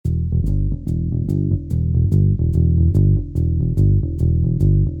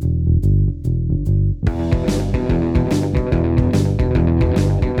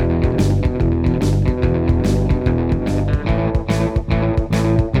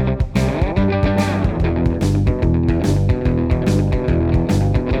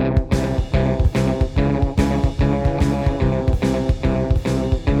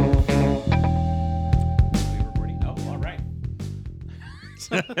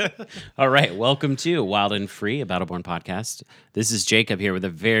All right, welcome to Wild and Free, a Battleborn podcast. This is Jacob here with a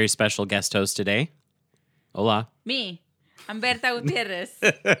very special guest host today. Hola. Me, I'm Berta Gutierrez.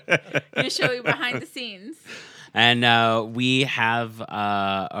 You show you behind the scenes. And we have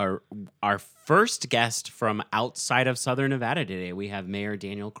our first guest from outside of Southern Nevada today. We have Mayor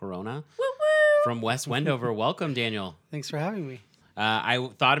Daniel Corona Woo-woo! from West Wendover. Welcome, Daniel. Thanks for having me. I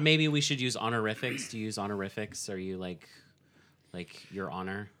thought maybe we should use honorifics. Do you use honorifics? Are you like your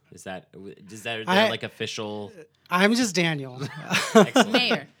honor? Is that like official? I'm just Daniel.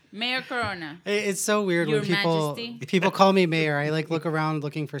 Mayor Corona. It's so weird Your when Majesty. people call me mayor. I look around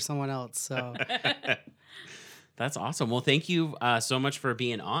looking for someone else. So That's awesome. Well, thank you so much for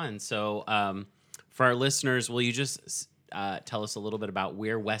being on. So for our listeners, will you just tell us a little bit about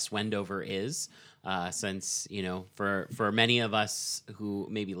where West Wendover is? Since, for many of us who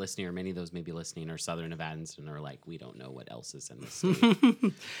may be listening, or many of those may be listening, are Southern Nevadans and are like, we don't know what else is in this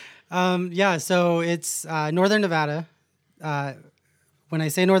state. so it's Northern Nevada. When I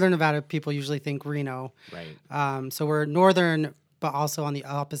say Northern Nevada, people usually think Reno. Right. So we're northern, but also on the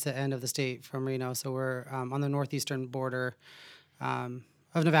opposite end of the state from Reno. So we're on the northeastern border of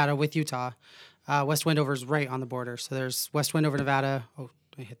Nevada with Utah. West Wendover's right on the border. So there's West Wendover, Nevada. Oh,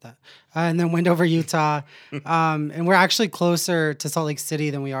 I hit that. And then Wendover, Utah. And we're actually closer to Salt Lake City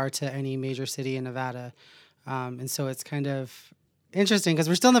than we are to any major city in Nevada. And so it's kind of interesting because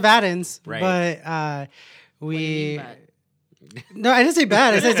we're still Nevadans. Right. But What do you mean bad? No, I didn't say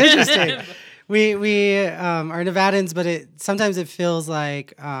bad. I said it's interesting. We are Nevadans, but sometimes it feels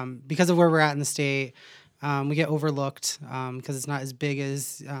like because of where we're at in the state, we get overlooked because it's not as big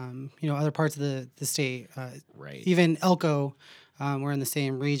as other parts of the state. Right. Even Elko, we're in the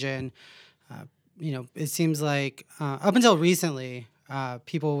same region. It seems like up until recently,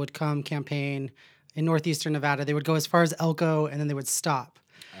 people would come campaign in northeastern Nevada. They would go as far as Elko, and then they would stop.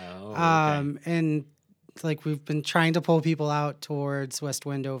 Oh, okay. And it's like we've been trying to pull people out towards West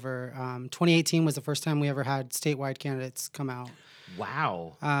Wendover. 2018 was the first time we ever had statewide candidates come out.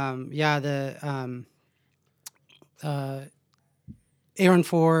 Wow. Aaron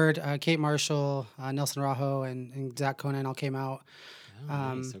Ford, Kate Marshall, Nelson Rajo, and Zach Conan all came out.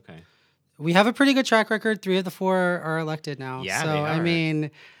 Oh, nice. Okay. We have a pretty good track record. 3 of the 4 are elected now. Yeah, so they are. I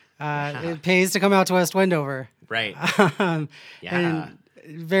mean, it pays to come out to West Wendover. Right. Yeah. And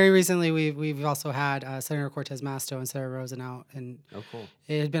very recently, we've also had Senator Cortez Masto and Sarah Rosen out, and Cool.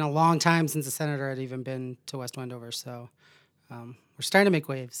 it had been a long time since a senator had even been to West Wendover. So we're starting to make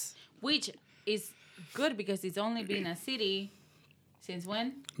waves. Which is good because it's only been a city since when?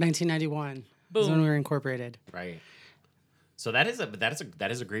 1991 Boom. is when we were incorporated. Right. So that is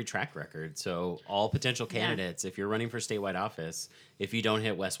a great track record. So all potential candidates, if you're running for statewide office, if you don't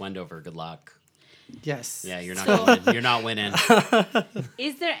hit West Wendover, good luck. Yes. Yeah, you're not going. You're not winning.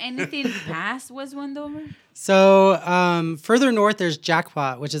 Is there anything past West Wendover? So further north, there's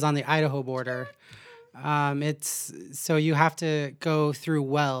Jackpot, which is on the Idaho border. So you have to go through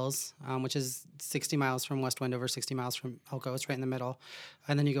Wells, which is 60 miles from West Wendover, 60 miles from Elko. It's right in the middle.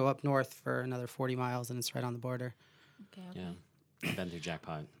 And then you go up north for another 40 miles, and it's right on the border. Okay. Yeah, I've been through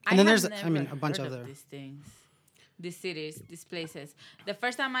Jackpot. And then have there's, I mean, never a bunch heard of of other. these things, these cities, these places. The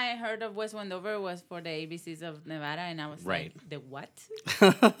first time I heard of West Wendover was for the ABCs of Nevada, and I was Right. like, the what?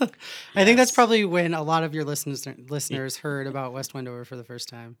 I think that's probably when a lot of your listeners heard about West Wendover for the first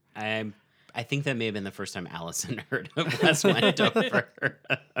time. I think that may have been the first time Allison heard of West Wendover.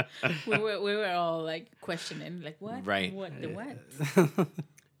 we were all like questioning, like what? Right. What the what?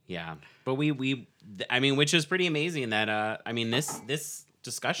 Yeah, but which is pretty amazing that this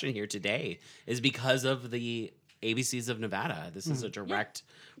discussion here today is because of the ABCs of Nevada. This is a direct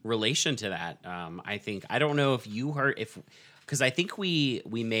relation to that. I don't know if you heard because I think we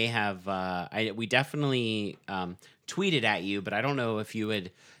may have we definitely tweeted at you, but I don't know if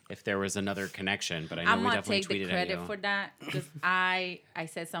there was another connection. But I know I'm we gonna definitely take the tweeted at credit you. for that because I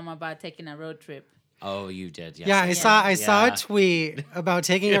said something about taking a road trip. Oh, you did. Yes, Yeah, I saw Yeah. a tweet about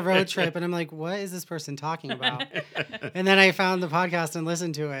taking a road trip, and I'm like, what is this person talking about? And then I found the podcast and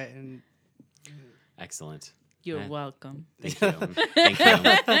listened to it, and Excellent. You're Yeah. welcome. Thank you. Thank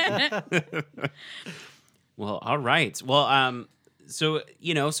you. Well, all right. Well, so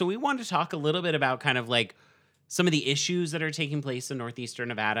we wanted to talk a little bit about kind of like some of the issues that are taking place in northeastern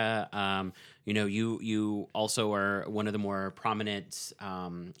Nevada. You also are one of the more prominent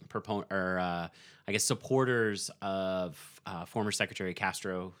supporters of former Secretary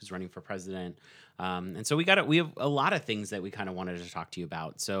Castro, who's running for president. And so we have a lot of things that we kind of wanted to talk to you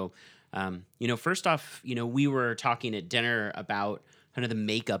about. So, first off, we were talking at dinner about kind of the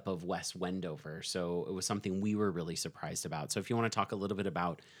makeup of West Wendover. So it was something we were really surprised about. So if you want to talk a little bit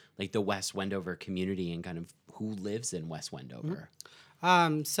about like the West Wendover community and kind of who lives in West Wendover.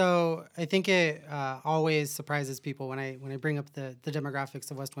 So I think it always surprises people when I bring up the demographics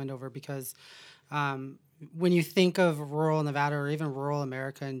of West Wendover because when you think of rural Nevada or even rural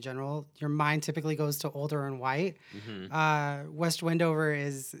America in general, your mind typically goes to older and white. West Wendover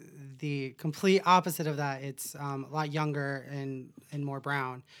is the complete opposite of that. It's a lot younger and more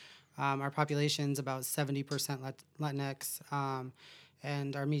brown. Our population's about 70% Latinx,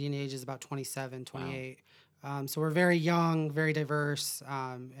 and our median age is about 27, 28. Wow. So we're very young, very diverse,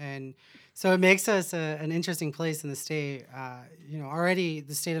 and so it makes us an interesting place in the state. Already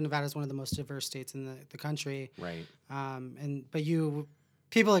the state of Nevada is one of the most diverse states in the country. Right. But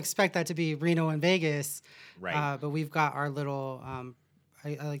people expect that to be Reno and Vegas. Right. But we've got our little,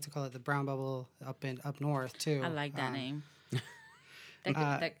 I like to call it the brown bubble up north too. I like that name.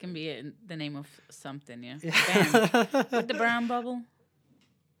 That can be the name of something, yeah. Yeah. Band. With the brown bubble.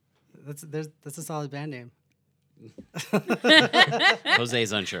 That's a solid band name.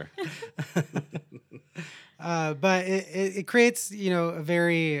 Jose's unsure. But it creates, a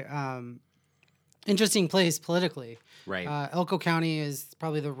very interesting place politically. Right. Elko County is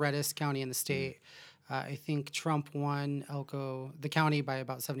probably the reddest county in the state. I think Trump won the county by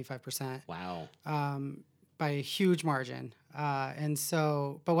about 75%. Wow. By a huge margin.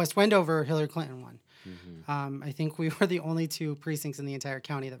 But West Wendover, Hillary Clinton won. I think we were the only two precincts in the entire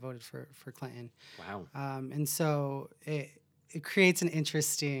county that voted for Clinton. Wow. And so it creates an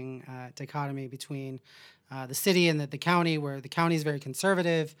interesting dichotomy between the city and the county, where the county is very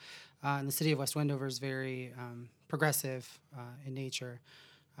conservative, and the city of West Wendover is very progressive in nature,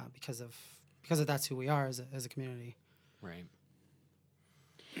 because of that's who we are as a community. Right.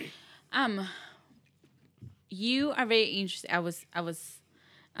 You are very interested. I was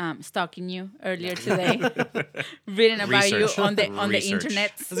stalking you earlier today, reading about Research. you on the Research.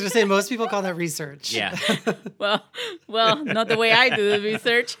 internet. I was going to say, most people call that research. Yeah. Well, not the way I do the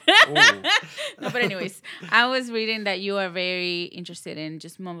research. No, but anyways, I was reading that you are very interested in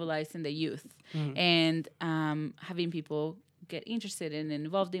just mobilizing the youth and having people get interested and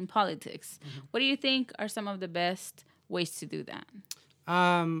involved in politics. What do you think are some of the best ways to do that?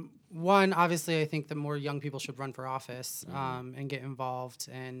 One, obviously, I think the more young people should run for office and get involved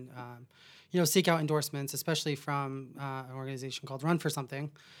and, seek out endorsements, especially from an organization called Run for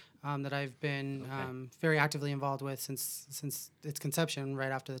Something that I've been very actively involved with since its conception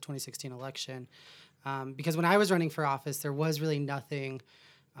right after the 2016 election. Because when I was running for office, there was really nothing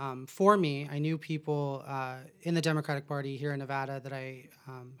for me. I knew people in the Democratic Party here in Nevada that I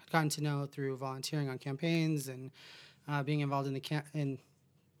had gotten to know through volunteering on campaigns and being involved in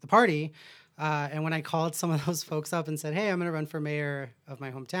the party. And when I called some of those folks up and said, hey, I'm going to run for mayor of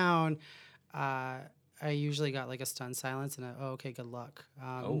my hometown, I usually got like a stunned silence and okay, good luck.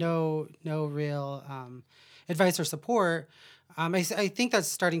 No real advice or support. I think that's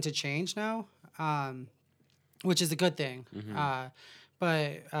starting to change now, which is a good thing.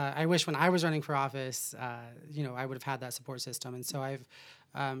 But I wish when I was running for office, I would have had that support system. And so I've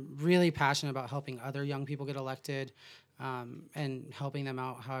really passionate about helping other young people get elected. And helping them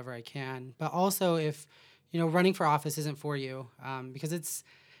out however I can. But also if, running for office isn't for you, because it's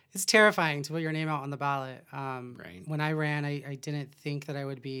terrifying to put your name out on the ballot. Right. When I ran, I didn't think that I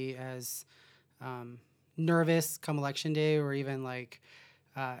would be as nervous come election day, or even like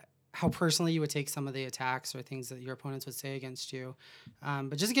how personally you would take some of the attacks or things that your opponents would say against you.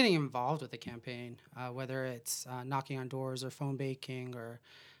 But just getting involved with the campaign, whether it's knocking on doors or phone baking or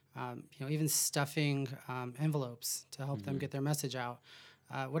even stuffing envelopes to help them get their message out.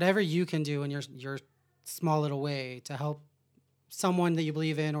 Whatever you can do in your small little way to help someone that you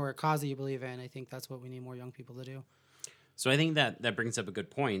believe in or a cause that you believe in, I think that's what we need more young people to do. So I think that brings up a good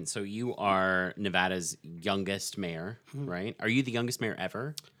point. So you are Nevada's youngest mayor, right? Are you the youngest mayor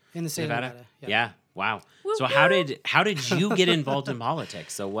ever? In the state of Nevada. Yeah. Wow. So how did you get involved in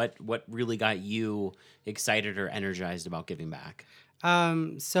politics? So what really got you excited or energized about giving back?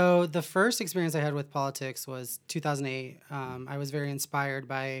 So the first experience I had with politics was 2008. I was very inspired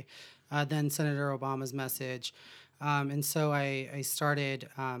by then Senator Obama's message. And so I started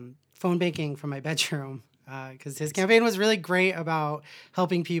phone banking from my bedroom because his campaign was really great about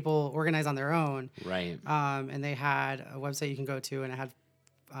helping people organize on their own. Right. And they had a website you can go to, and it had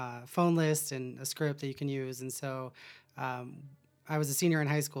phone lists and a script that you can use. And so I was a senior in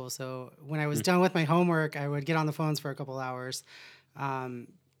high school. So when I was done with my homework, I would get on the phones for a couple hours. And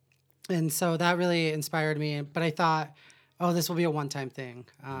so that really inspired me. But I thought, this will be a one-time thing.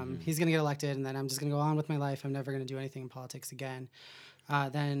 He's going to get elected, and then I'm just going to go on with my life. I'm never going to do anything in politics again.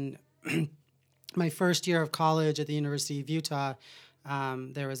 Then my first year of college at the University of Utah,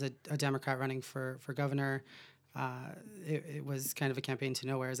 there was a Democrat running for governor. It was kind of a campaign to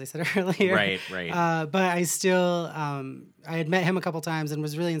nowhere, as I said earlier. Right. But I still, I had met him a couple times and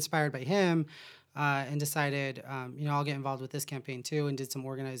was really inspired by him, and decided, I'll get involved with this campaign too, and did some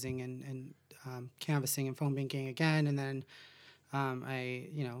organizing and canvassing and phone banking again. And then I,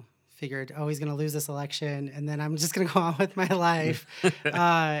 figured, he's going to lose this election, and then I'm just going to go on with my life.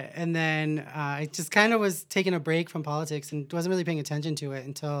 And then I just kind of was taking a break from politics and wasn't really paying attention to it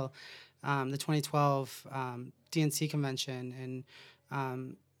until the 2012 DNC convention.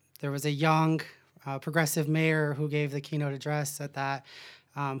 And there was a young progressive mayor who gave the keynote address at that,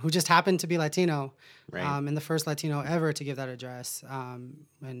 who just happened to be Latino, Right. And the first Latino ever to give that address,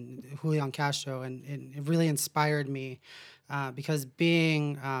 and Julian Castro. And it really inspired me because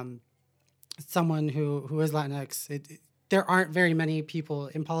being someone who is Latinx, there aren't very many people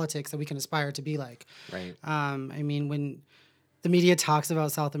in politics that we can aspire to be like. Right. When the media talks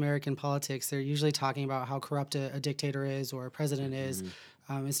about South American politics, they're usually talking about how corrupt a dictator is or a president is.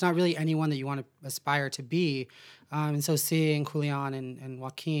 It's not really anyone that you want to aspire to be. And so seeing Julian and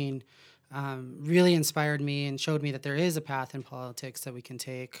Joaquin really inspired me and showed me that there is a path in politics that we can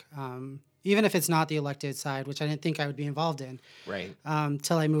take, even if it's not the elected side, which I didn't think I would be involved in. Right.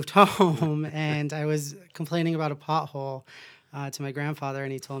 Till I moved home and I was complaining about a pothole to my grandfather,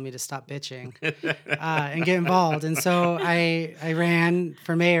 and he told me to stop bitching and get involved. And so I ran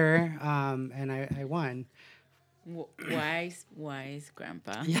for mayor, and I won. Wise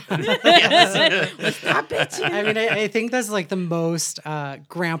grandpa. Yeah. Stop bitching. I think that's like the most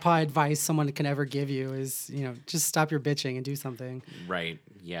grandpa advice someone can ever give you is, just stop your bitching and do something. Right.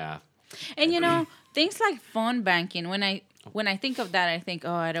 Yeah. And things like phone banking, when I think of that, I think,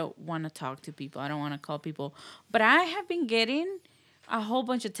 I don't want to talk to people. I don't want to call people. But I have been getting a whole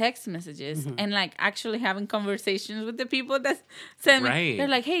bunch of text messages and like actually having conversations with the people that send me. Right. They're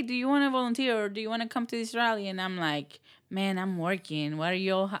like, hey, do you want to volunteer or do you want to come to this rally? And I'm like, man, I'm working. Why are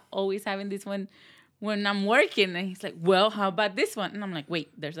you all always having this one when I'm working? And he's like, well, how about this one? And I'm like, wait,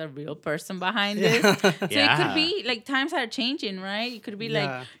 there's a real person behind this. So it could be like times are changing, right? It could be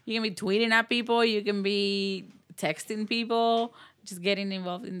like you can be tweeting at people, you can be texting people, just getting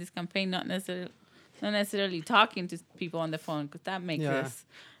involved in this campaign, not necessarily talking to people on the phone, because that makes us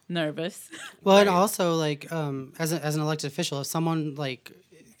nervous. Well, and also like as an elected official, if someone like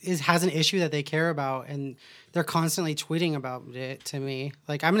has an issue that they care about and they're constantly tweeting about it to me,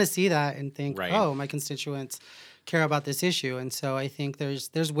 like I'm going to see that and think, oh, my constituents care about this issue. And so I think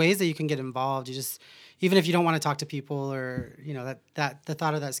there's ways that you can get involved. You just, even if you don't want to talk to people or that the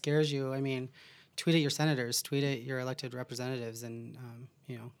thought of that scares you, tweet at your senators, tweet at your elected representatives, and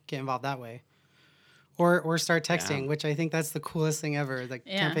get involved that way. Or start texting, which I think that's the coolest thing ever. Like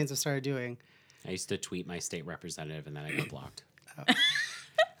campaigns have started doing. I used to tweet my state representative, and then I got blocked.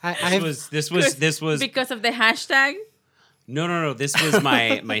 This was because of the hashtag. No. This was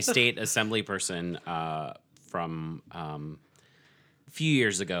my state assembly person from a few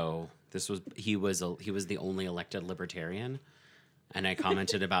years ago. He was the only elected libertarian, and I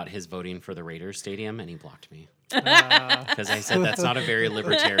commented about his voting for the Raiders stadium, and he blocked me. Because I said that's not a very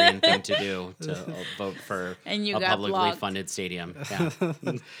libertarian thing to do, to vote for a publicly funded stadium. Yeah.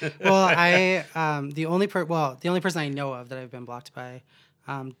 Well, the only person I know of that I've been blocked by,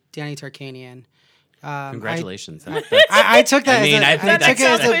 Danny Tarkanian. Congratulations. I took that. I took it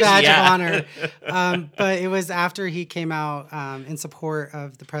as a badge of honor. But it was after he came out in support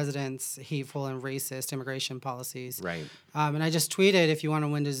of the president's hateful and racist immigration policies. Right. And I just tweeted, if you want to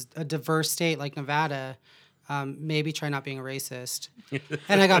win a diverse state like Nevada, maybe try not being a racist.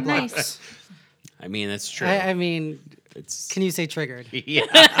 And I got blocked. Nice. That's true. Can you say triggered?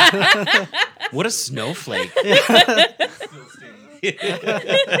 Yeah. What a snowflake.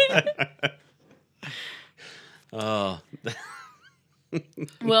 Oh.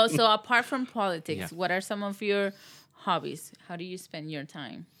 Well, so apart from politics, what are some of your hobbies? How do you spend your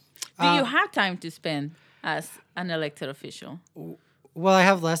time? Do you have time to spend as an elected official? Well, I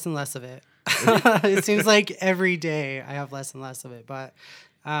have less and less of it. It seems like every day I have less and less of it. But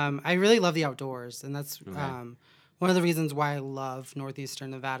I really love the outdoors. And that's one of the reasons why I love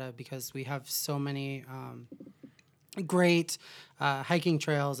Northeastern Nevada, because we have so many great hiking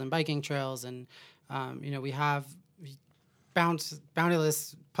trails and biking trails. And, we have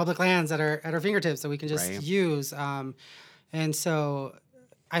boundless public lands at our fingertips that we can just use. And so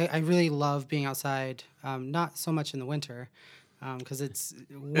I really love being outside, not so much in the winter, because it's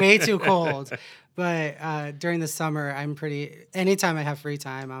way too cold. But during the summer, anytime I have free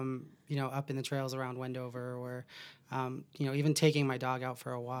time, I'm, up in the trails around Wendover or Even taking my dog out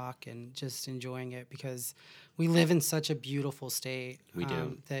for a walk and just enjoying it, because we live in such a beautiful state. We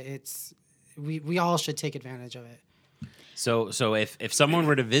do. That we all should take advantage of it. So if someone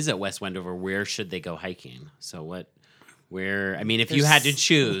were to visit West Wendover, where should they go hiking? So if you had to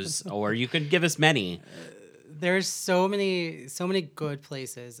choose, or you could give us many. There's so many good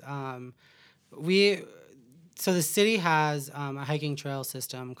places. So the city has a hiking trail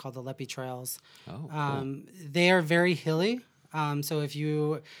system called the Lepi Trails. Oh, cool. They are very hilly. So if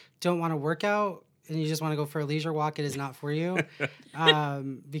you don't want to work out and you just want to go for a leisure walk, it is not for you,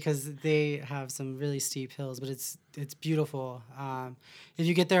 because they have some really steep hills. But it's beautiful. If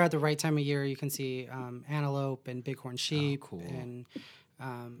you get there at the right time of year, you can see antelope and bighorn sheep and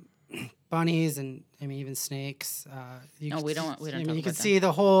bunnies and even snakes. We don't. You can see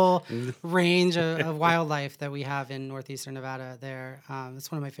the whole range of wildlife that we have in northeastern Nevada. There,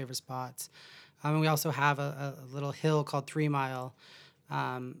 it's one of my favorite spots. And we also have a little hill called 3 Mile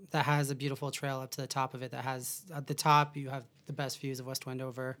that has a beautiful trail up to the top of it. That has at the top you have the best views of West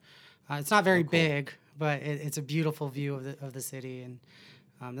Wendover. It's not very big, but it's a beautiful view of the city, and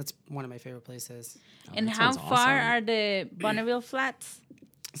that's one of my favorite places. And how far are the Bonneville Flats?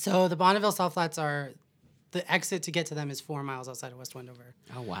 So the Bonneville Salt Flats the exit to get to them is 4 miles outside of West Wendover.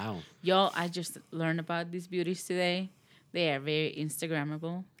 Oh, wow. Y'all, I just learned about these beauties today. They are very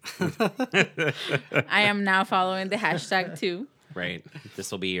Instagrammable. I am now following the hashtag too. Right.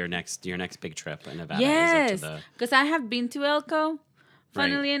 This will be your next big trip in Nevada. Yes, because I have been to Elko,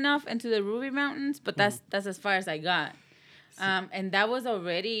 funnily enough, and to the Ruby Mountains, but that's as far as I got. And that was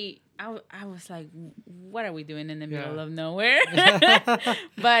already... I was like, what are we doing in the middle of nowhere?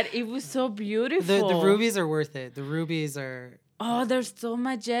 But it was so beautiful. The rubies are worth it. The rubies are... Oh, they're so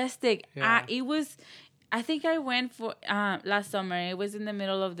majestic. Yeah. I think I went for last summer. It was in the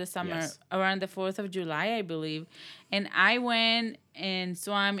middle of the summer, around the 4th of July, I believe. And I went and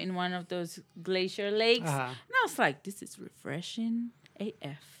swam in one of those glacier lakes. And I was like, this is refreshing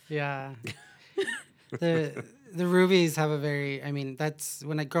AF. Yeah. The rubies have a very, that's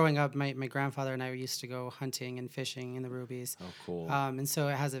when growing up, my grandfather and I used to go hunting and fishing in the rubies. Oh, cool. And so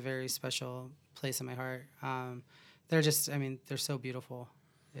it has a very special place in my heart. They're just, they're so beautiful.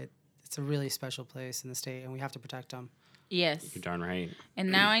 It's a really special place in the state, and we have to protect them. Yes. You're darn right. And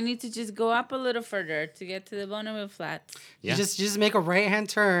now I need to just go up a little further to get to the Bonneville Flats. Yeah. You just make a right-hand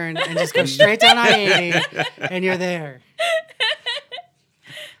turn and just go straight down I-80, and you're there.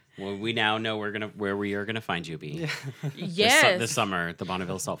 Well, we now know where we are gonna find you, B. Yes. This summer, the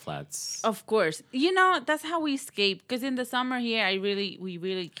Bonneville Salt Flats. Of course. That's how we escape. Because in the summer here, we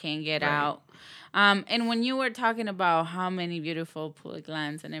really can't get out. And when you were talking about how many beautiful public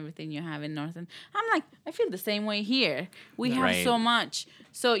lands and everything you have in Northern, I'm like, I feel the same way here. We have so much.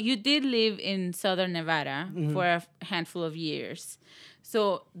 So you did live in Southern Nevada for a handful of years.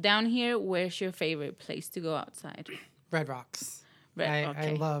 So down here, where's your favorite place to go outside? Red Rocks.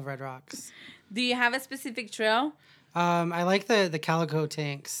 I love Red Rocks. Do you have a specific trail? I like the Calico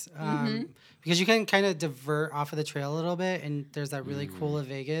tanks because you can kind of divert off of the trail a little bit, and there's that really cool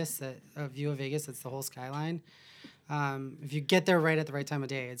view of Vegas. It's the whole skyline. If you get there right at the right time of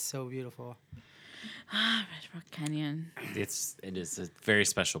day, it's so beautiful. Red Rock Canyon. It is a very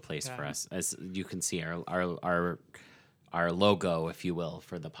special place for us. As you can see, our logo, if you will,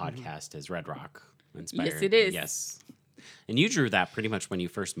 for the podcast is Red Rock inspired. Yes, it is. Yes. And you drew that pretty much when you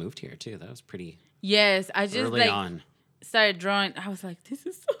first moved here, too. That was pretty... Yes, I just early on. Started drawing. I was like, this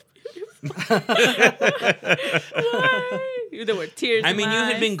is so beautiful. Why? There were tears in my you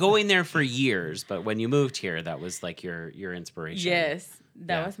had eyes. been going there for years, but when you moved here, that was like your inspiration. Yes,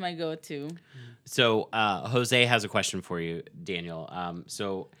 that was my go-to. So Jose has a question for you, Daniel.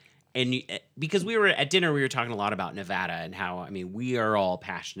 Because we were at dinner, we were talking a lot about Nevada and how, we are all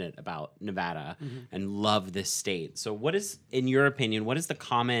passionate about Nevada and love this state. So what is, in your opinion, what is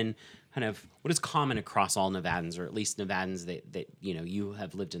common across all Nevadans, or at least Nevadans that you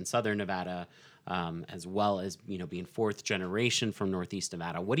have lived in Southern Nevada, as well as, being fourth generation from Northeast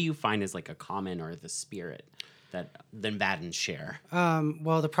Nevada. What do you find is like a common or the spirit that the Nevadans share?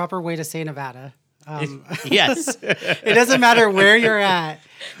 Well, the proper way to say Nevada. Yes. It doesn't matter where you're at.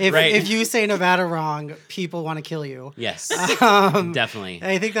 If you say Nevada wrong, people want to kill you. Yes, definitely.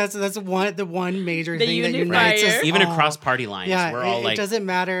 I think that's the one major thing that unites us. Even across party lines. Yeah, we're all it doesn't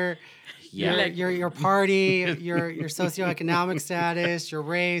matter. Yeah. Your party, your socioeconomic status, your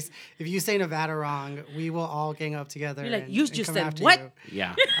race. If you say Nevada wrong, we will all gang up together. You're like, you just come said after what? You.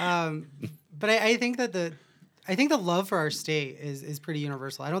 Yeah. But I think that the love for our state is pretty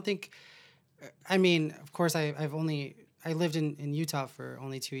universal. I don't think. Of course, I lived in Utah for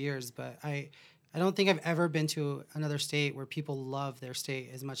only 2 years, but I I don't think I've ever been to another state where people love their state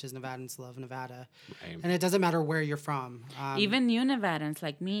as much as Nevadans love Nevada. Right. And it doesn't matter where you're from. Even new Nevadans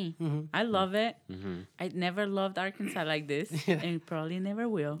like me, I love it. I never loved Arkansas like this, and probably never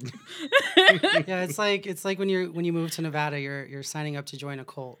will. Yeah, it's like when you move to Nevada, you're signing up to join a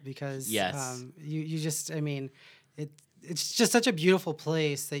cult because Yes. you just, I mean, it's just such a beautiful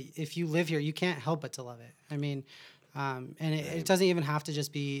place that if you live here, you can't help but to love it. I mean, and it doesn't even have to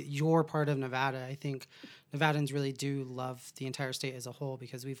just be your part of Nevada. I think Nevadans really do love the entire state as a whole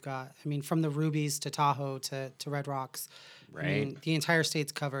because we've got, I mean, from the Rubies to Tahoe to Red Rocks, Right. I mean, the entire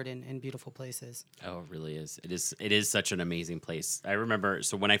state's covered in beautiful places. Oh, it really is. It is such an amazing place. I remember,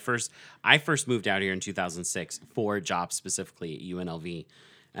 so when I first moved out here in 2006 for a job specifically at UNLV,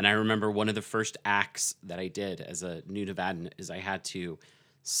 and I remember one of the first acts that I did as a new Nevadan is I had to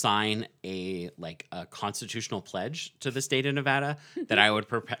sign a constitutional pledge to the state of Nevada that I would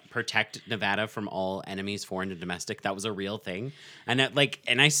protect Nevada from all enemies, foreign and domestic. That was a real thing, and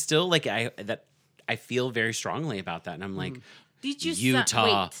I still I feel very strongly about that, and I'm like, Did you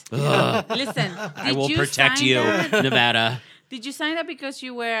Utah, Listen, I will protect you, Nevada. Did you sign up because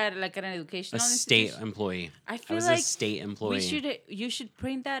you were at an educational A state institution? employee. I I feel was like a state employee. you should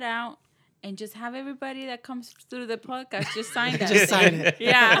print that out and just have everybody that comes through the podcast just sign that. Just sign it.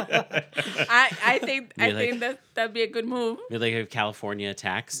 Yeah, I think like- that'd be a good move. You're like, if California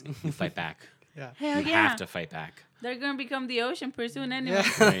attacks, you fight back. Yeah. Hell You yeah, have to fight back. they're gonna become the ocean pretty soon anyway.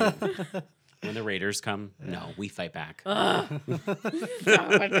 Right? When the Raiders come, no, we fight back.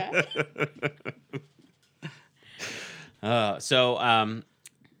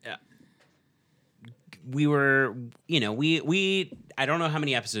 We were, we I don't know how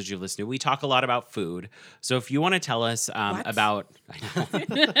many episodes you've listened to. We talk a lot about food. So if you want to tell us about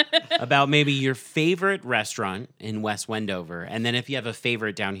about maybe your favorite restaurant in West Wendover, and then if you have a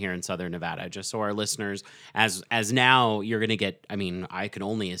favorite down here in Southern Nevada, just so our listeners, as now you're going to get, I mean, I can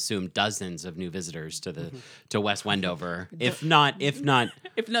only assume dozens of new visitors to West Wendover, if not If not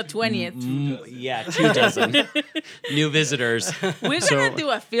 20th, yeah, 2 dozen new visitors. we're gonna do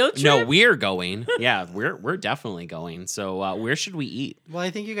a field trip. No, we're going. Yeah, we're definitely going. So where should we eat? Well,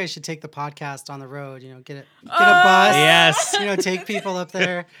 I think you guys should take the podcast on the road. Get a bus. Yes. Take people up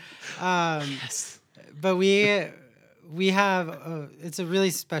there. But we have it's a really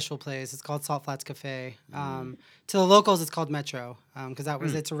special place. It's called Salt Flats Cafe. To the locals, it's called Metro because that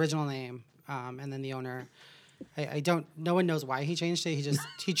was its original name. And then the owner, no one knows why he changed it.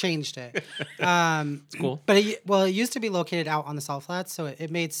 He changed it. It's cool. But it used to be located out on the Salt Flats, so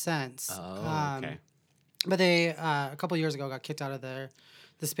it made sense. Oh, okay. But they a couple years ago got kicked out of the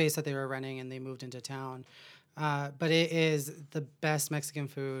space that they were renting, and they moved into town. But it is the best Mexican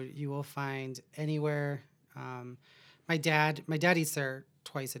food you will find anywhere. My dad eats there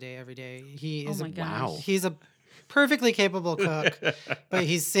twice a day, every day. He is my gosh. Wow. He's a perfectly capable cook, but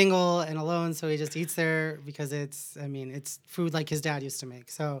he's single and alone, so he just eats there because it's food like his dad used to make.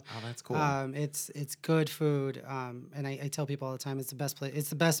 So that's cool. It's good food, and I tell people all the time it's the best place. It's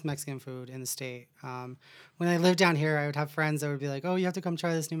the best Mexican food in the state. When I lived down here, I would have friends that would be like, "Oh, you have to come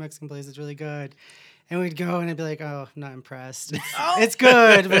try this new Mexican place. It's really good." And we'd go, and I'd be like, "Oh, I'm not impressed. It's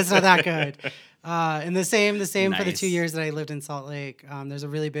good, but it's not that good." And the same for the 2 Nice. years that I lived in Salt Lake. There's a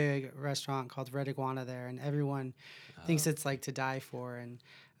really big restaurant called Red Iguana there, and everyone thinks it's like to die for. And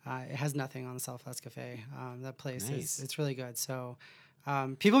it has nothing on the Salt Flats Cafe. That place Nice. it's really good. So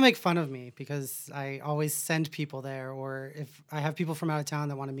people make fun of me because I always send people there, or if I have people from out of town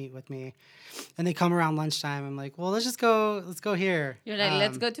that want to meet with me, and they come around lunchtime, I'm like, well, let's go here. You're like,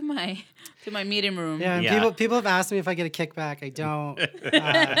 let's go to my meeting room. Yeah, and Yeah. people have asked me if I get a kickback. I don't.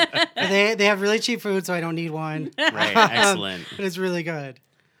 They have really cheap food, so I don't need one. Right. Excellent. But it's really good.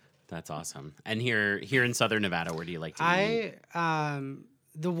 That's awesome. And here in Southern Nevada, where do you like to eat?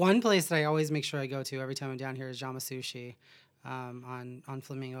 The one place that I always make sure I go to every time I'm down here is Jama Sushi, on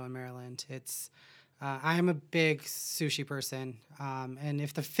Flamingo in Maryland. I am a big sushi person, and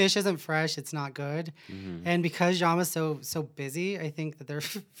if the fish isn't fresh, it's not good. And because Jama's so busy, I think that their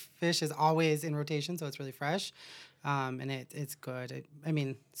fish is always in rotation, so it's really fresh, and it's good.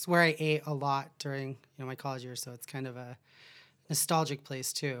 It's where I ate a lot during my college years, so it's kind of a nostalgic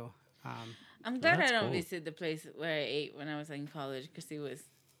place too. I'm glad I That's don't cool. visit the place where I ate when I was in college because it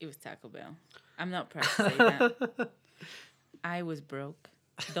was Taco Bell. I'm not proud to say that. I was broke.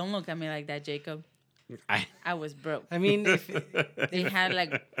 Don't look at me like that, Jacob. I was broke. I mean, They had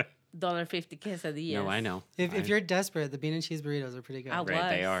like $1.50 quesadillas. No, I know. if you're desperate, the bean and cheese burritos are pretty good. I Right,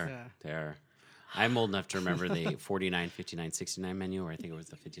 they was. are. Yeah. They are. I'm old enough to remember the 49, 59, 69 menu, or I think it was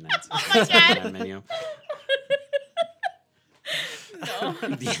the 59, 69 menu. no.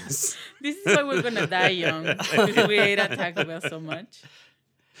 Yes. This is why we're gonna die young because we ate at Taco Bell so much.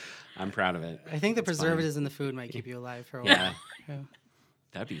 I'm proud of it. I think the It's fine. preservatives in the food might keep you alive for a while. Yeah. Yeah.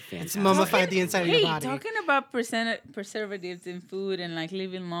 That'd be It's fantastic. mummified the inside of Hey, your body. talking about preservatives in food and like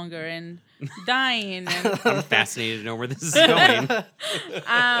living longer and dying and I'm fascinated to know where this is going.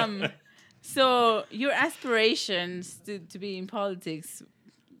 so your aspirations to be in politics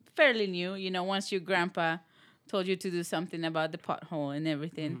fairly new, you know, once your grandpa told you to do something about the pothole and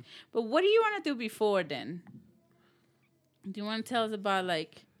everything. Mm-hmm. But what do you want to do before then? Do you want to tell us about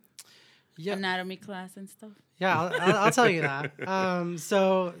like Yeah. anatomy class and stuff? Yeah, I'll tell you that.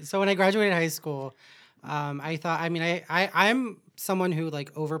 So when I graduated high school, I thought. I mean, I'm someone who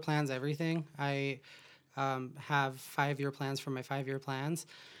like over plans everything. I have 5-year plans for my 5-year plans,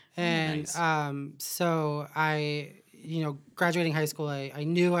 and Nice. so graduating high school, I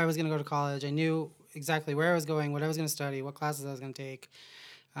knew I was going to go to college. I knew exactly where I was going, what I was going to study, what classes I was going to take.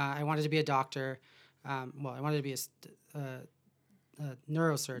 I wanted to be a doctor. I wanted to be a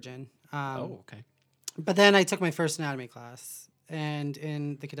neurosurgeon. Oh, okay. But then I took my first anatomy class, and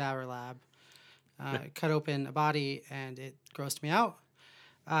in the cadaver lab, cut open a body, and it grossed me out.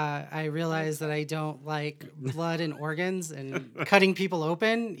 I realized that I don't like blood and organs and cutting people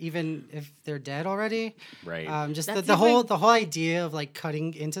open, even if they're dead already. Right. Just That's the whole idea of like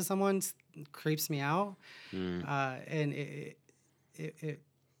cutting into someone creeps me out, and it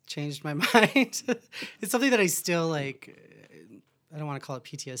changed my mind. It's something that I still like. I don't want to call it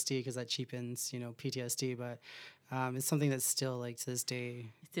PTSD because that cheapens, PTSD, but it's something that's still like to this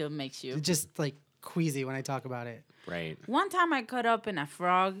day, Still makes you. just like queasy when I talk about it. Right. One time I cut open a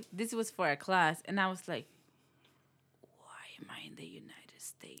frog. This was for a class, and I was like, why am I in the United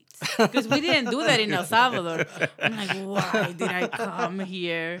States? Because we didn't do that in El Salvador. I'm like, why did I come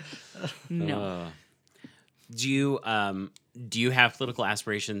here? No. Do you have political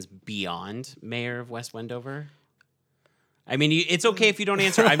aspirations beyond mayor of West Wendover? I mean, it's okay if you don't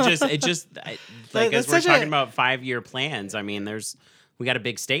answer. As That's we're such talking a- about 5-year plans. I mean, we got a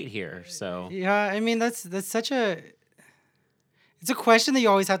big state here, so Yeah, I mean that's such a. It's a question that you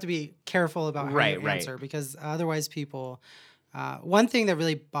always have to be careful about how Right, you right. answer because otherwise people. One thing that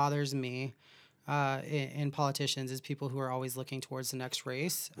really bothers me in politicians is people who are always looking towards the next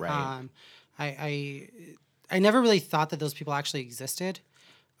race. Right. I never really thought that those people actually existed.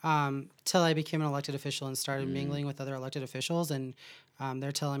 Till I became an elected official and started mingling with other elected officials, and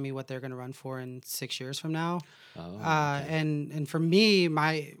they're telling me what they're going to run for in 6 years from now. And for me,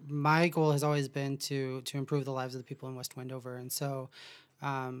 my goal has always been to improve the lives of the people in West Wendover, and so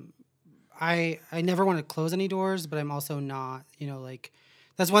I never want to close any doors, but I'm also not, like.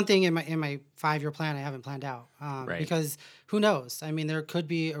 That's one thing in my 5-year plan I haven't planned out Right. because who knows? I mean, there could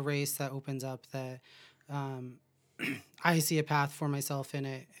be a race that opens up that I see a path for myself in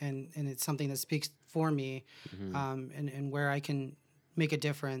it, and it's something that speaks for me, and where I can make a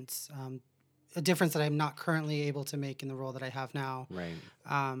difference that I'm not currently able to make in the role that I have now. right.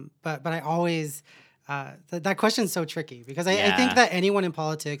 But I always that question's so tricky because I Yeah. think that anyone in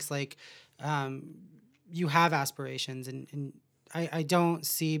politics, like, you have aspirations, and I don't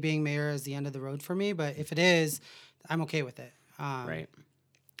see being mayor as the end of the road for me. But if it is, I'm okay with it. Right.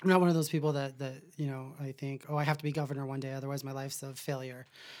 I'm not one of those people that I think, I have to be governor one day, otherwise my life's a failure.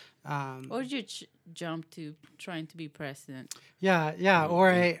 Or did you jump to trying to be president? Yeah, or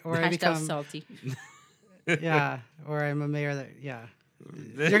I Hashtag become salty. or I'm a mayor that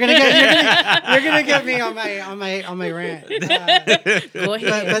you're gonna get me on my rant. Go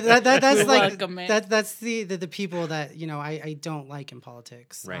ahead. But that's We like welcome it. that's the people that I don't like in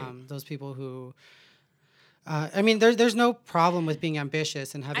politics. Right. Those people who. I mean, there's no problem with being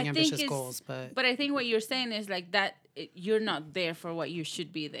ambitious and having ambitious goals, but I think what you're saying is like that you're not there for what you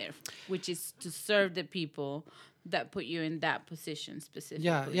should be there, which is to serve the people that put you in that position specifically.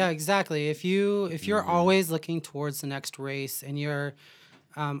 yeah, exactly. If you're always looking towards the next race and you're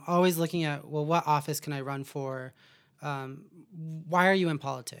always looking at, well, what office can I run for? Why are you in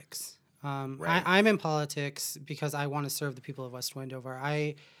politics? Right. I'm in politics because I want to serve the people of West Wendover.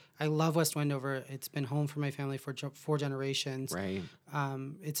 I love West Wendover. It's been home for my family for 4 generations. Right.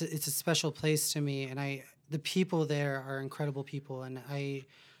 It's a special place to me, and the people there are incredible people, and I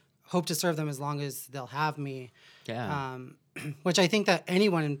hope to serve them as long as they'll have me. Yeah. Which I think that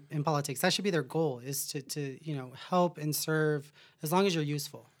anyone in politics, that should be their goal, is to help and serve as long as you're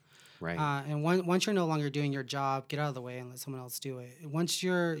useful. Right. And once you're no longer doing your job, get out of the way and let someone else do it. Once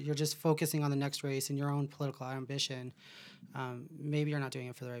you're just focusing on the next race and your own political ambition, maybe you're not doing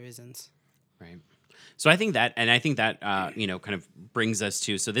it for the right reasons. Right. So I think that kind of brings us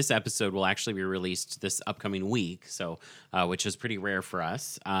to, so this episode will actually be released this upcoming week, so which is pretty rare for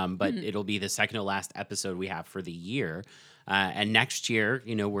us, but it'll be the second to last episode we have for the year. And next year,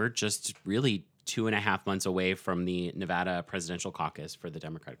 we're just really 2.5 months away from the Nevada presidential caucus for the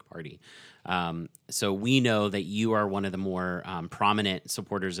Democratic Party. So we know that you are one of the more prominent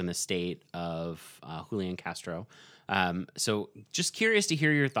supporters in the state of Julian Castro. So just curious to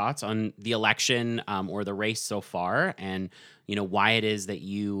hear your thoughts on the election or the race so far, and why it is that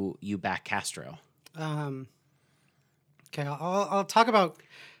you back Castro. Okay, I'll talk about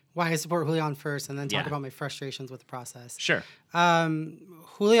why I support Julian first, and then talk about my frustrations with the process. Sure.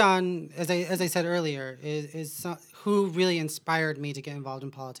 Julian, as I said earlier, is who really inspired me to get involved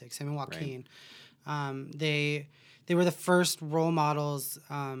in politics. Him and Joaquin. Right. They were the first role models.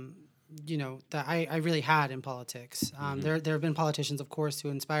 That I really had in politics. There have been politicians, of course, who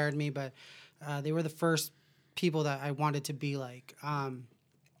inspired me, but they were the first people that I wanted to be like.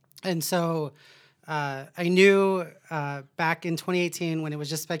 And so I knew back in 2018, when it was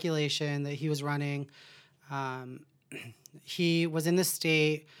just speculation that he was running, he was in the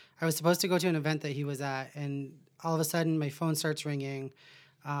state. I was supposed to go to an event that he was at, and all of a sudden my phone starts ringing.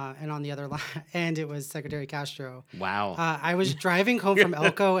 And on the other end, it was Secretary Castro. Wow. I was driving home from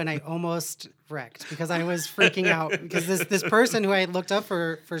Elko, and I almost wrecked because I was freaking out because this person who I had looked up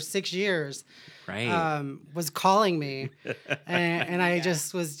for 6 years was calling me, and I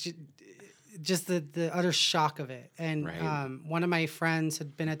just was just the utter shock of it. And one of my friends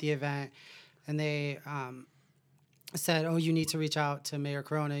had been at the event, and they said, "Oh, you need to reach out to Mayor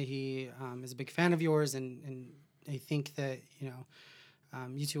Corona. He is a big fan of yours, and I think that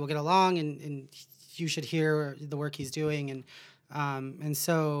you two will get along, and you should hear the work he's doing." And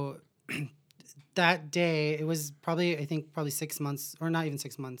so that day, it was probably 6 months, or not even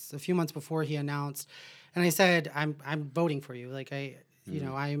 6 months, a few months before he announced. And I said, I'm voting for you. Like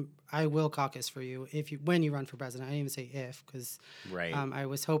I will caucus for you when you run for president. I didn't even say if, because I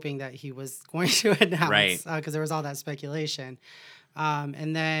was hoping that he was going to announce, because there was all that speculation.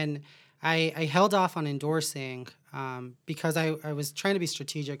 And then I held off on endorsing because I was trying to be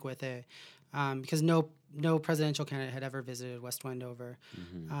strategic with it, because no presidential candidate had ever visited West Wendover.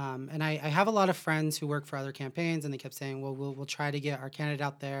 And I have a lot of friends who work for other campaigns, and they kept saying, well, we'll try to get our candidate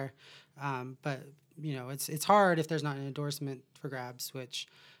out there. But it's hard if there's not an endorsement for grabs, which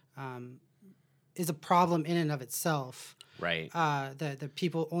is a problem in and of itself. Right. That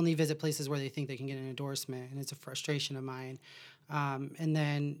people only visit places where they think they can get an endorsement, and it's a frustration of mine. And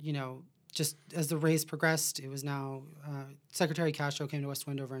then, just as the race progressed, it was now Secretary Castro came to West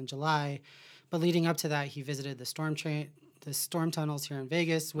Wendover in July, but leading up to that, he visited the storm tunnels here in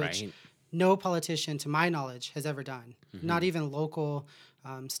Vegas, which no politician, to my knowledge, has ever done. Not even local,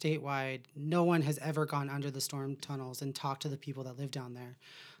 statewide. No one has ever gone under the storm tunnels and talked to the people that live down there.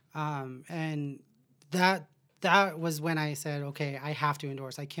 And that was when I said, okay, I have to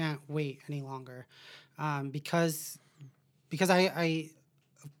endorse. I can't wait any longer, because I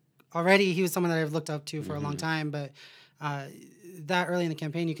already, he was someone that I've looked up to for a long time, but that early in the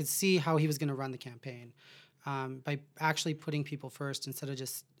campaign, you could see how he was going to run the campaign by actually putting people first instead of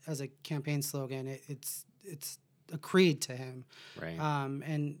just as a campaign slogan. It's a creed to him. Right.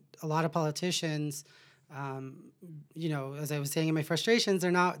 And a lot of politicians, as I was saying in my frustrations,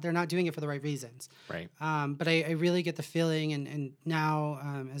 they're not doing it for the right reasons. Right. But I really get the feeling, and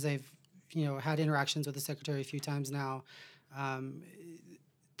now as I've had interactions with the secretary a few times now,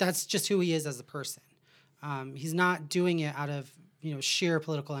 that's just who he is as a person. He's not doing it out of sheer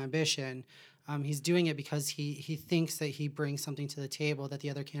political ambition. He's doing it because he thinks that he brings something to the table that the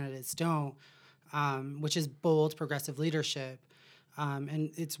other candidates don't, which is bold, progressive leadership.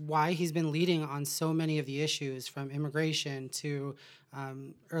 And it's why he's been leading on so many of the issues, from immigration to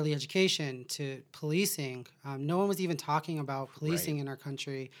early education to policing. No one was even talking about policing in our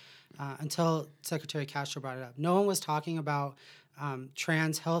country until Secretary Castro brought it up. No one was talking about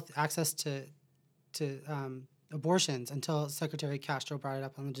trans health access to abortions until Secretary Castro brought it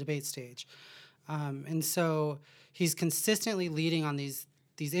up on the debate stage. And so he's consistently leading on these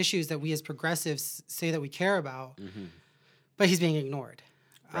issues that we as progressives say that we care about, but he's being ignored.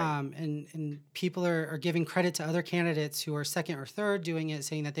 Right. And people are giving credit to other candidates who are second or third doing it,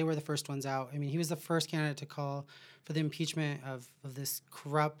 saying that they were the first ones out. I mean, he was the first candidate to call for the impeachment of this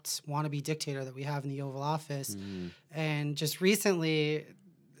corrupt wannabe dictator that we have in the Oval Office. And just recently,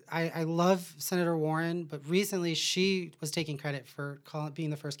 I love Senator Warren, but recently she was taking credit for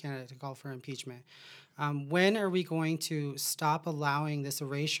being the first candidate to call for impeachment. When are we going to stop allowing this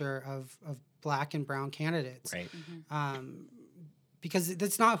erasure of Black and brown candidates? Right. because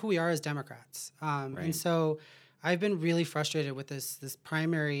that's not who we are as Democrats. And so I've been really frustrated with this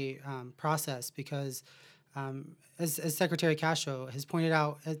primary process because, as Secretary Castro has pointed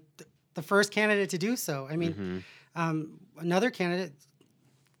out, the first candidate to do so. I mean, another candidate,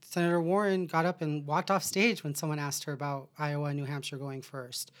 Senator Warren, got up and walked off stage when someone asked her about Iowa and New Hampshire going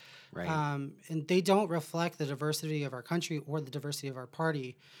first. Right. And they don't reflect the diversity of our country or the diversity of our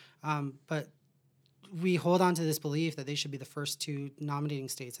party. But we hold on to this belief that they should be the first two nominating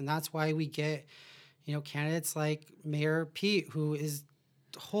states. And that's why we get, candidates like Mayor Pete, who is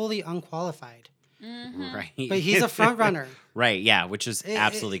wholly unqualified. Right. But he's a front runner. Right. Yeah. Which is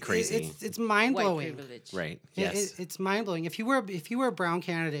absolutely crazy. It's mind White blowing. privilege. Right. Yes. It's mind blowing. If he were a brown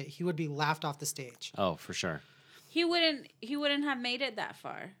candidate, he would be laughed off the stage. Oh, for sure. He wouldn't have made it that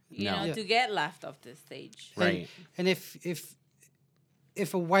far, No. to get laughed off the stage. Right. And if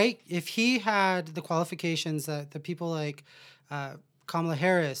he had the qualifications that the people like Kamala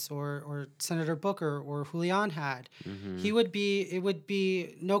Harris or Senator Booker or Julian had, it would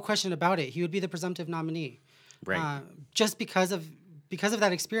be no question about it. He would be the presumptive nominee. Right. Just because of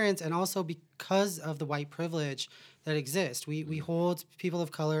that experience, and also because of the white privilege that exists. We hold people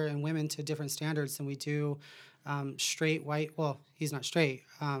of color and women to different standards than we do straight white. Well, he's not straight,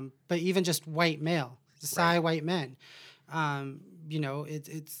 but even just white male, white men.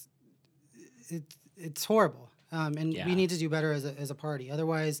 It's horrible. And we need to do better as a party.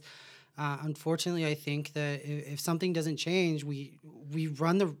 Otherwise, unfortunately, I think that if something doesn't change, we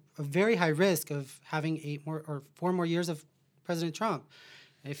run a very high risk of having 4 more years of President Trump.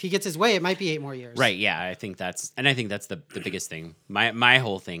 If he gets his way, it might be 8 more years. Right. Yeah. I think that's the biggest thing. My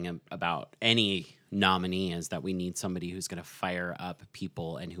whole thing about any nominee is that we need somebody who's going to fire up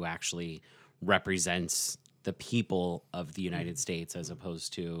people and who actually represents the people of the United States as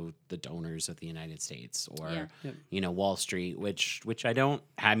opposed to the donors of the United States or, Wall Street, which I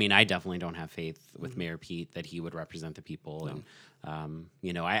definitely don't have faith with Mayor Pete that he would represent the people. No.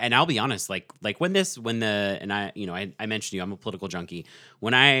 And I'll be honest, I mentioned you, I'm a political junkie.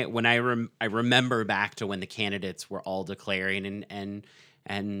 When I remember back to when the candidates were all declaring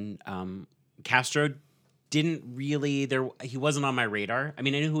and Castro didn't really he wasn't on my radar. I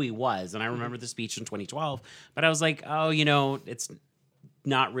mean, I knew who he was, and I remember the speech in 2012, but I was like, it's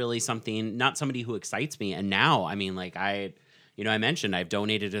not really not somebody who excites me. And now, I mean, I mentioned I've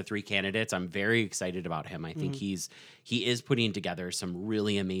donated to 3 candidates. I'm very excited about him. I think he is putting together some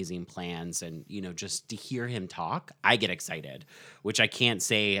really amazing plans, and just to hear him talk, I get excited, which I can't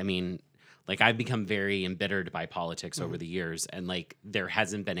say. I mean, I've become very embittered by politics over the years, and there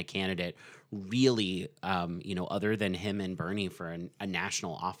hasn't been a candidate really, other than him and Bernie for a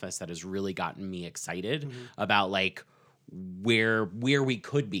national office that has really gotten me excited about where we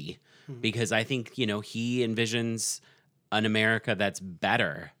could be, because I think he envisions an America that's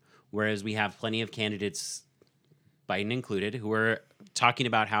better, whereas we have plenty of candidates, Biden included, who are talking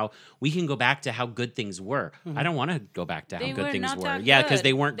about how we can go back to how good things were. I don't want to go back to how good things were. Yeah, because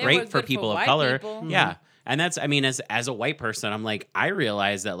they weren't great for people of color. Yeah. And that's, as a white person, I'm I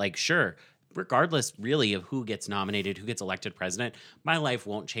realize that, sure, regardless really of who gets nominated, who gets elected president, my life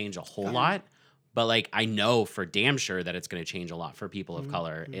won't change a whole lot. But I know for damn sure that it's going to change a lot for people of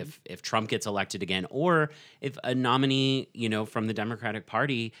color if Trump gets elected again, or if a nominee, from the Democratic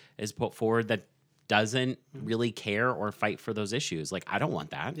Party is put forward that doesn't really care or fight for those issues. I don't want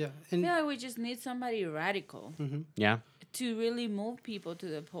that. Yeah. I feel like we just need somebody radical. Yeah. To really move people to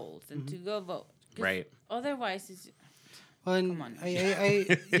the polls and to go vote. Right. Otherwise, it's... Well, and come on.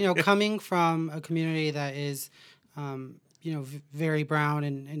 I coming from a community that is, very brown,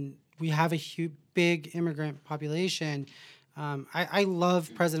 and we have a big immigrant population. I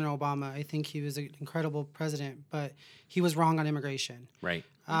love President Obama. I think he was an incredible president, but he was wrong on immigration. Right.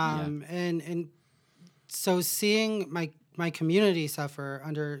 And so seeing my community suffer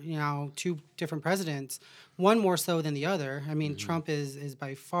under 2 different presidents, one more so than the other. I mean, Trump is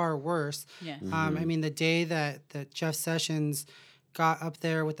by far worse. Yes. The day that Jeff Sessions got up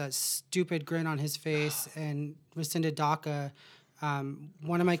there with that stupid grin on his face and rescinded DACA,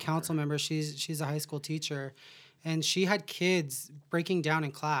 one of my council members, she's a high school teacher, and she had kids breaking down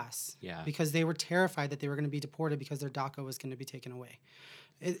in class because they were terrified that they were going to be deported because their DACA was going to be taken away.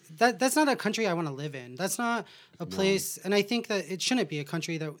 That's not a country I want to live in. That's not a place, and I think that it shouldn't be a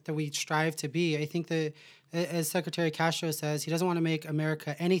country that we strive to be. I think that, as Secretary Castro says, he doesn't want to make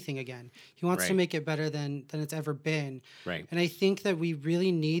America anything again. He wants to make it better than it's ever been. Right. And I think that we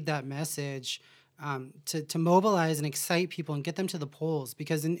really need that message to mobilize and excite people and get them to the polls.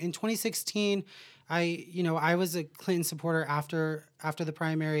 Because in 2016, I was a Clinton supporter after the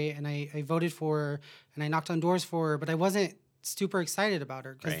primary, and I voted for her, and I knocked on doors for her, but I wasn't super excited about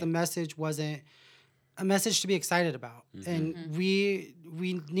her because Right. the message wasn't a message to be excited about, and we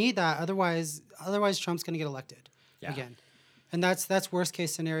need that. Otherwise, Trump's going to get elected again, and that's worst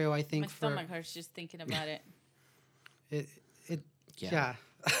case scenario. I think My stomach hurts just thinking about it. Yeah.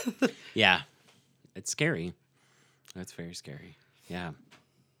 Yeah. It's scary. That's very scary. Yeah.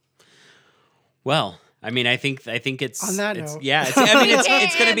 Well, I mean, I think it's On that it's, note. Yeah, I mean,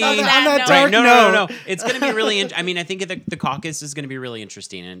 it's going to be On that right. dark No. note. It's going to be really. I mean, I think the caucus is going to be really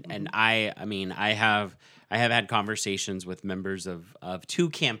interesting, and I mean, I have had conversations with members of two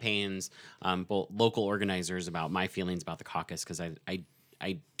campaigns, both local organizers, about my feelings about the caucus because I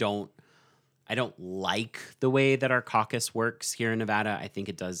don't like the way that our caucus works here in Nevada. I think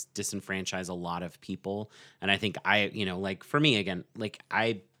it does disenfranchise a lot of people, and I think like for me again, like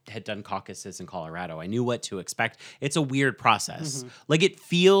I had done caucuses in Colorado. I knew what to expect. It's a weird process. Like it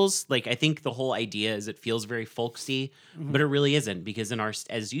feels like, I think the whole idea is it feels very folksy, but it really isn't, because in our,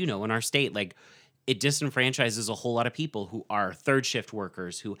 as you know, in our state, like it disenfranchises a whole lot of people who are third shift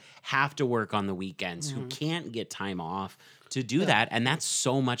workers, who have to work on the weekends, who can't get time off to do that. And that's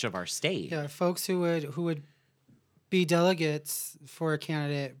so much of our state. Yeah, folks who would be delegates for a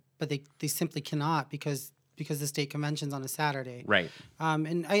candidate, but they simply cannot because the state convention's on a Saturday. Right.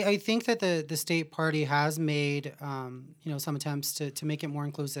 And I think that the state party has made some attempts to make it more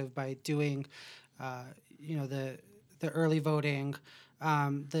inclusive by doing the early voting.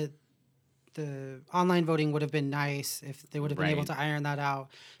 The online voting would have been nice if they would have been able to iron that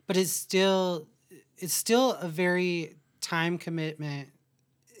out. But it's still a very time commitment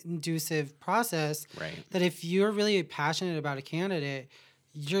inducive process. Right. That if you're really passionate about a candidate,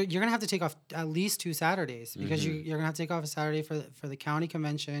 you're gonna have to take off at least 2 Saturdays because you're gonna have to take off a Saturday for the county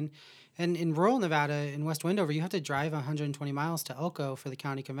convention, and in rural Nevada in West Wendover you have to drive 120 miles to Elko for the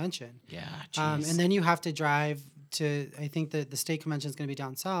county convention. Yeah. And then you have to drive to, I think that the state convention is going to be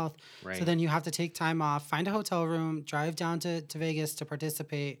down south. Right. So then you have to take time off, find a hotel room, drive down to Vegas to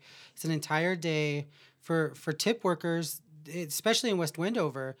participate. It's an entire day for tip workers, especially in West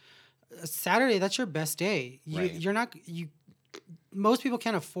Wendover. Saturday, that's your best day. Most people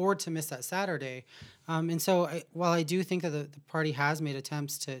can't afford to miss that Saturday. And so while I do think that the party has made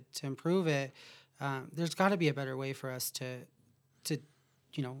attempts to improve it, there's got to be a better way for us to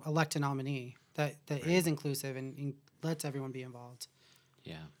elect a nominee that is inclusive and lets everyone be involved.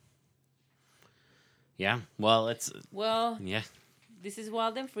 Yeah. Yeah. Well, yeah. This is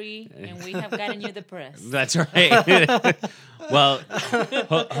Wild and Free, and we have gotten you the press. That's right. Well,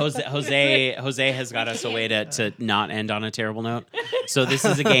 Jose has got us a way to not end on a terrible note. So this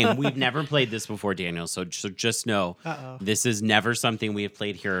is a game. We've never played this before, Daniel. So just know this is never something we have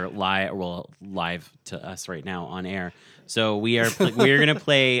played here live to us right now on air. So we are going to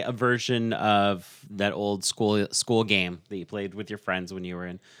play a version of that old school game that you played with your friends when you were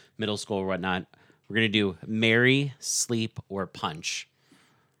in middle school or whatnot. We're going to do marry, sleep, or punch.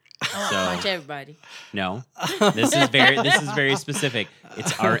 Punch everybody. No, this is very specific.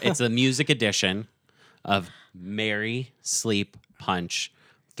 It's a music edition of marry, sleep, punch.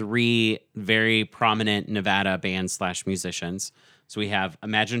 3 very prominent Nevada bands / musicians. So we have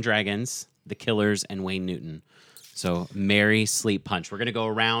Imagine Dragons, The Killers, and Wayne Newton. So marry, sleep, punch. We're gonna go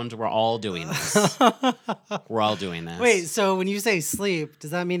around. We're all doing this. Wait, so when you say sleep,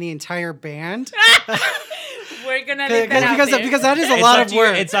 does that mean the entire band? We're gonna leave that out there. Because that is a lot of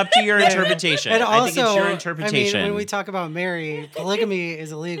work. It's up to your interpretation. And also, I think it's your interpretation. I mean, when we talk about marry, polygamy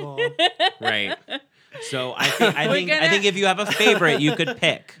is illegal. Right. So I think if you have a favorite, you could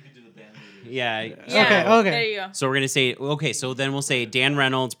pick. Yeah. Okay. There you go. So we're gonna say So then we'll say Dan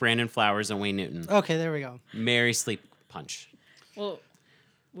Reynolds, Brandon Flowers, and Wayne Newton. Okay, there we go. Marry, sleep, punch. Well,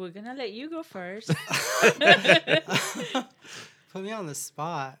 we're gonna let you go first. Put me on the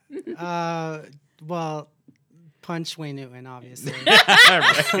spot. Well, punch Wayne Newton, obviously.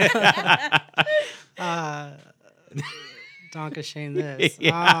 Donka Shane this.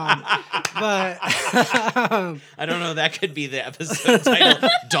 But I don't know. That could be the episode title.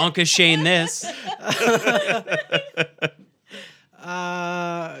 Donka Shane this.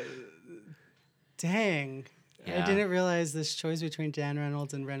 Dang. Yeah. I didn't realize this choice between Dan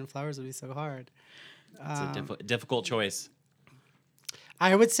Reynolds and Brandon Flowers would be so hard. It's a difficult choice.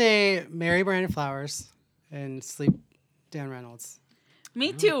 I would say marry Brandon Flowers and sleep Dan Reynolds.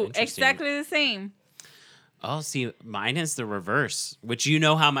 Me too. Interesting. Exactly the same. Oh, see, mine is the reverse. Which you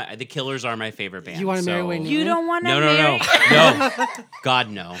know how the Killers are my favorite band. You want to marry Wayne Newton? You don't want to No. No.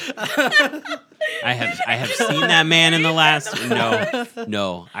 God, no. I have seen that man in the last.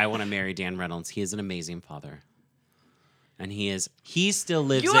 No. I want to marry Dan Reynolds. He is an amazing father, and he still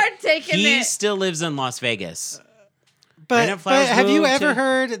lives. You are taking He it. still lives in Las Vegas. But have you ever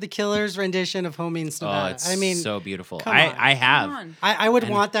heard the Killer's rendition of Home Means Nevada? I mean, so beautiful. come on. I have. Come on. I would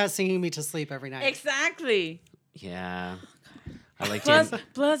want that singing me to sleep every night. Exactly. Yeah. I like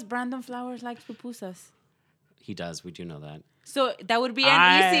Plus, Brandon Flowers likes pupusas. He does. We do know that. So that would be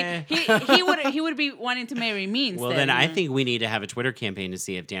an easy. He would be wanting to marry me instead. Well, then I think we need to have a Twitter campaign to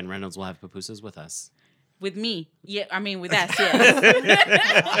see if Dan Reynolds will have pupusas with us. With me, yeah. I mean, with us,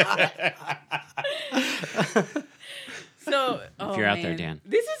 yes. So, If you're out there, Dan.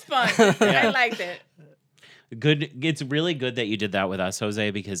 This is fun. I liked it. Good. It's really good that you did that with us,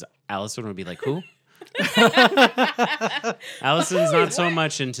 Jose, because Allison would be like, "Who?" Allison's not so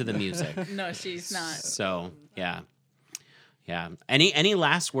much into the music. No, she's not. So yeah. Any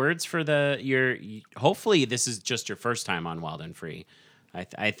last words for your? Hopefully, this is just your first time on Wild and Free.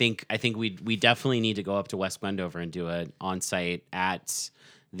 I think we definitely need to go up to West Wendover and do an on-site at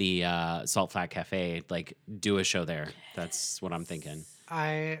the Salt Flat Cafe. Like, do a show there. That's what I'm thinking.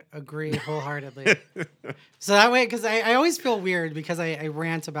 I agree wholeheartedly. So that way, because I always feel weird because I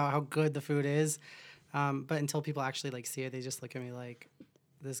rant about how good the food is, but until people actually like see it, they just look at me like,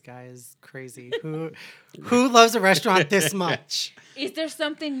 this guy is crazy. Who loves a restaurant this much? Is there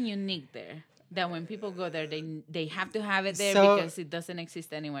something unique there that when people go there, they have to have it there So, because it doesn't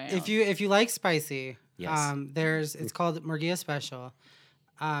exist anywhere else? If you like spicy, Yes. it's called Murguia Special.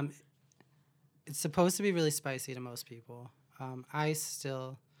 It's supposed to be really spicy to most people. I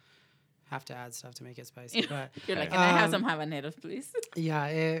still have to add stuff to make it spicy, but You're like, can I have some habaneros, please? yeah,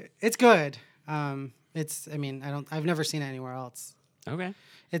 it's good. I've never seen it anywhere else. Okay.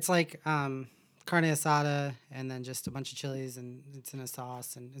 It's like carne asada and then just a bunch of chilies and it's in a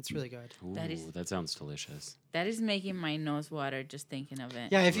sauce and it's really good. Ooh, that sounds delicious. That is making my nose water just thinking of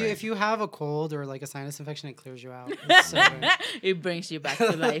it. Yeah, if you have a cold or like a sinus infection, it clears you out. It's so good. It brings you back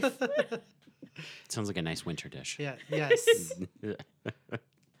to life. Sounds like a nice winter dish. Yeah. Yes.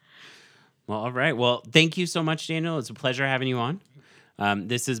 Well, all right. Well, thank you so much, Daniel. It's a pleasure having you on.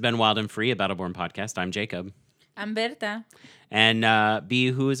 This has been Wild and Free, a Battleborn podcast. I'm Jacob. I'm Berta. And B,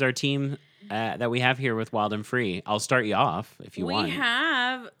 who is our team that we have here with Wild and Free? I'll start you off if you want.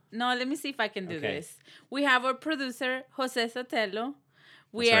 Let me see if I can do Okay. this. We have our producer, Jose Sotelo.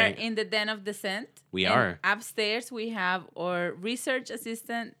 We That's are right. in the Den of Descent. We And are. Upstairs, we have our research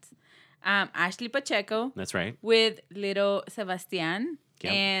assistant, Ashley Pacheco, That's right. with little Sebastian,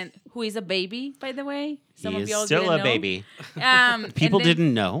 Yep. and who is a baby, by the way. Some He of is y'all still didn't a know. baby. And People then-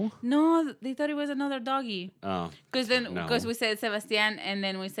 didn't know. No, they thought it was another doggy. Oh, Because we said Sebastian, and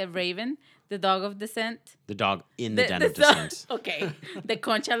then we said Raven, the dog of descent. the dog in the Den of dog- Descent. Okay, the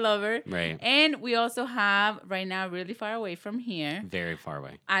Concha lover. Right. And we also have, right now, really far away from here, Very far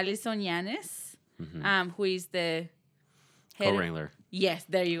away. Alison Yanes, who is the head. Co-wrangler. Yes,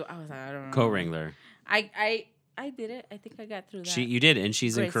 there you. I was like, I don't know. Co-wrangler. I did it. I think I got through that. You did, and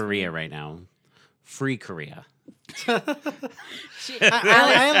she's in Gracefully. Korea right now. Free Korea.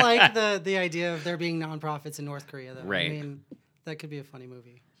 I like the idea of there being nonprofits in North Korea, though. Right. I mean, that could be a funny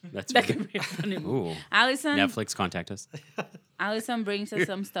movie. That's That could be a funny movie. Ooh. Alison, Netflix, contact us. Alison brings us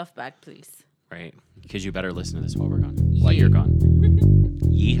some stuff back, please. Right. Because you better listen to this while we're gone. While you're gone.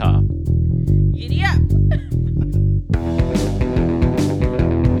 Yeehaw.